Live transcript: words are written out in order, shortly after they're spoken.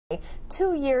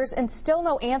2 years and still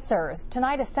no answers.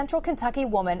 Tonight, a Central Kentucky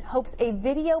woman hopes a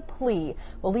video plea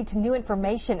will lead to new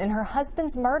information in her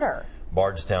husband's murder.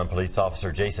 Bardstown police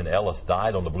officer Jason Ellis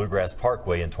died on the Bluegrass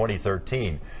Parkway in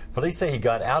 2013. Police say he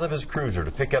got out of his cruiser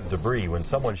to pick up debris when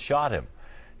someone shot him.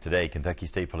 Today, Kentucky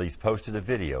State Police posted a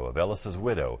video of Ellis's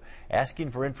widow asking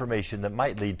for information that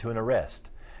might lead to an arrest.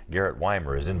 Garrett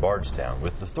Weimer is in Bardstown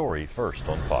with the story first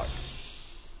on Fox.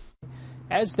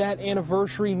 As that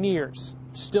anniversary nears,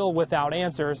 still without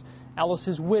answers,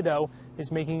 Ellis's widow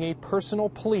is making a personal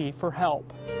plea for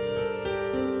help.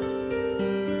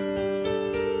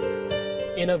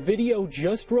 In a video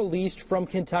just released from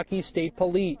Kentucky State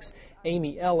Police,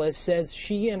 Amy Ellis says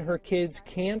she and her kids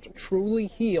can't truly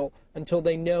heal until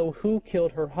they know who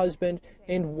killed her husband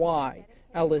and why.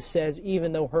 Ellis says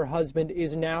even though her husband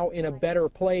is now in a better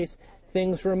place,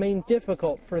 things remain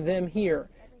difficult for them here.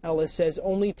 Ellis says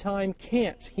only time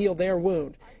can't heal their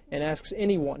wound and asks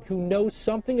anyone who knows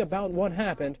something about what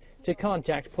happened to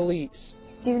contact police.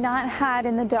 Do not hide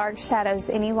in the dark shadows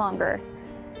any longer.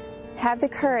 Have the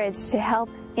courage to help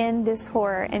end this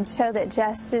horror and show that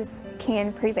justice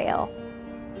can prevail.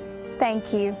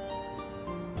 Thank you.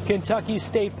 Kentucky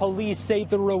State Police say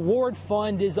the reward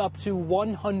fund is up to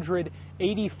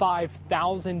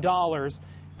 $185,000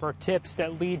 for tips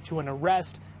that lead to an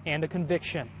arrest and a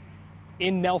conviction.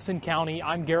 In Nelson County,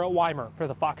 I'm Garrett Weimer for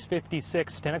the Fox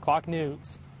 56 10 o'clock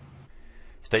news.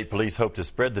 State police hope to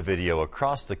spread the video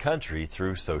across the country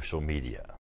through social media.